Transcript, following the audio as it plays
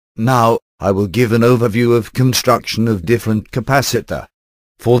Now, I will give an overview of construction of different capacitor.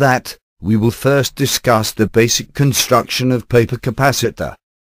 For that, we will first discuss the basic construction of paper capacitor.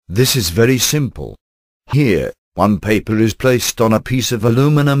 This is very simple. Here, one paper is placed on a piece of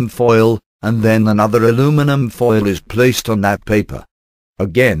aluminum foil, and then another aluminum foil is placed on that paper.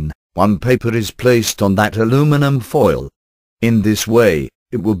 Again, one paper is placed on that aluminum foil. In this way,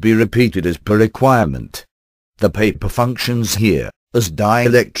 it will be repeated as per requirement. The paper functions here as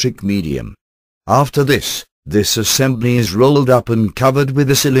dielectric medium. After this assembly is rolled up and covered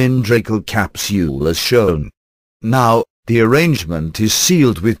with a cylindrical capsule as shown. Now, the arrangement is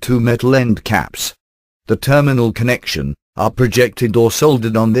sealed with two metal end caps. The terminal connection are projected or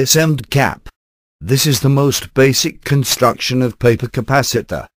soldered on this end cap. This is the most basic construction of paper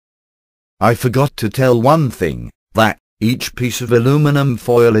capacitor. I forgot to tell one thing, that each piece of aluminum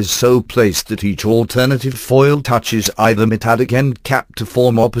foil is so placed that each alternative foil touches either metallic end cap to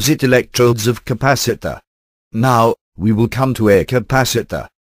form opposite electrodes of capacitor. Now, we will come to air capacitor.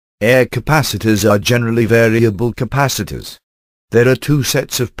 Air capacitors are generally variable capacitors. There are two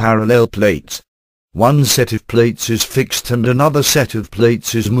sets of parallel plates. One set of plates is fixed and another set of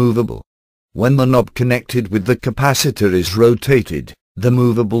plates is movable. When the knob connected with the capacitor is rotated, the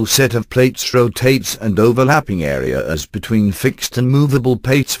movable set of plates rotates and overlapping areas between fixed and movable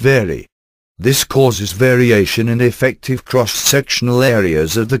plates vary. This causes variation in effective cross-sectional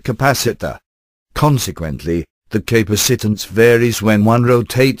areas of the capacitor. Consequently, the capacitance varies when one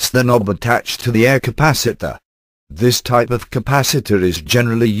rotates the knob attached to the air capacitor. This type of capacitor is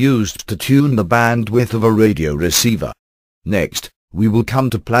generally used to tune the bandwidth of a radio receiver. Next, we will come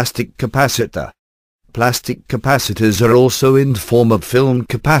to plastic capacitor. Plastic capacitors are also in the form of film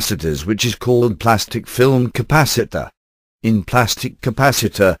capacitors, which is called plastic film capacitor. In plastic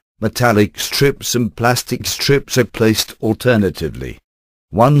capacitor, metallic strips and plastic strips are placed alternatively.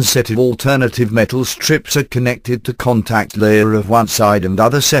 One set of alternative metal strips are connected to contact layer of one side and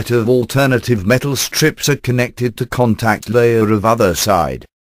other set of alternative metal strips are connected to contact layer of other side.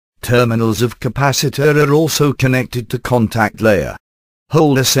 Terminals of capacitor are also connected to contact layer.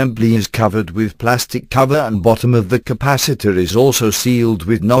 Whole assembly is covered with plastic cover and bottom of the capacitor is also sealed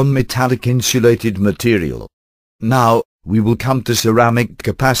with non-metallic insulated material. Now, we will come to ceramic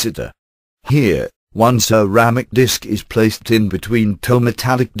capacitor. Here, one ceramic disc is placed in between two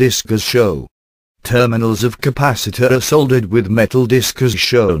metallic discs as shown. Terminals of capacitor are soldered with metal disc as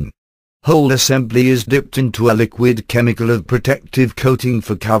shown. Whole assembly is dipped into a liquid chemical of protective coating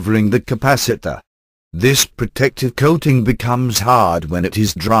for covering the capacitor. This protective coating becomes hard when it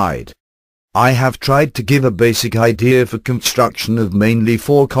is dried. I have tried to give a basic idea for construction of mainly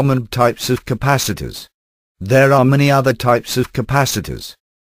four common types of capacitors. There are many other types of capacitors,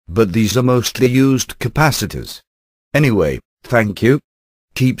 but these are mostly used capacitors. Anyway, thank you.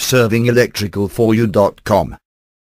 Keep serving electrical4u.com.